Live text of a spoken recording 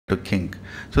to kink.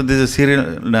 So this is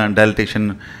serial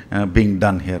dilatation being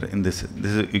done here in this.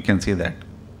 You can see that.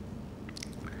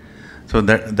 So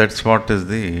that's what is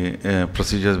the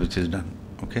procedures which is done.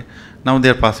 Okay. Now they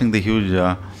are passing the huge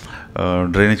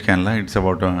drainage cannula. It's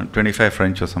about 25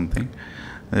 French or something.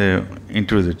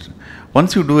 Introduce it.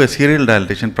 Once you do a serial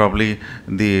dilatation, probably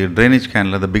the drainage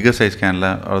cannula, the bigger size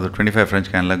cannula or the 25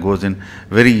 French cannula goes in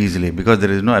very easily because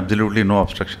there is absolutely no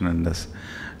obstruction in this.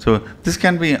 So this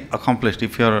can be accomplished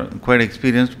if you are quite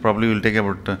experienced. Probably will take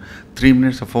about 3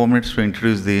 minutes or 4 minutes to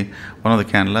introduce one of the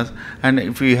cannulas. And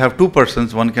if you have 2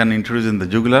 persons, one can introduce in the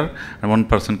jugular and one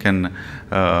person can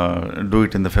do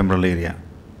it in the femoral area.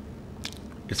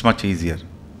 It's much easier.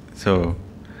 So,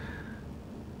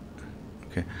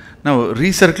 okay. Now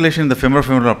recirculation in the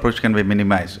femoral approach can be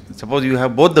minimized. Suppose you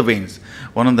have both the veins,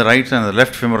 one on the right and the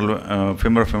left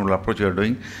femoral approach you are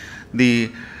doing.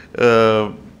 The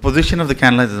position of the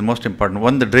cannula is the most important.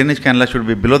 One, the drainage cannula should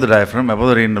be below the diaphragm, above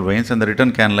the renal veins, and the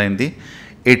return cannula in the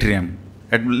atrium,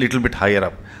 a little bit higher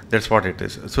up. That's what it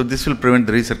is. So this will prevent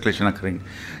the recirculation occurring.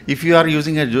 If you are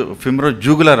using a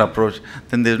femorojugular approach,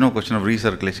 then there is no question of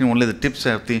recirculation. Only the tips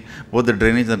of both the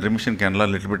drainage and remission cannula a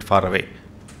little bit far away.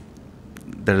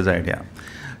 That is the idea.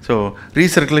 So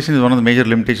recirculation is one of the major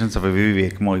limitations of a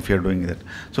VV ECMO if you are doing that.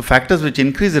 So factors which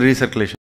increase the recirculation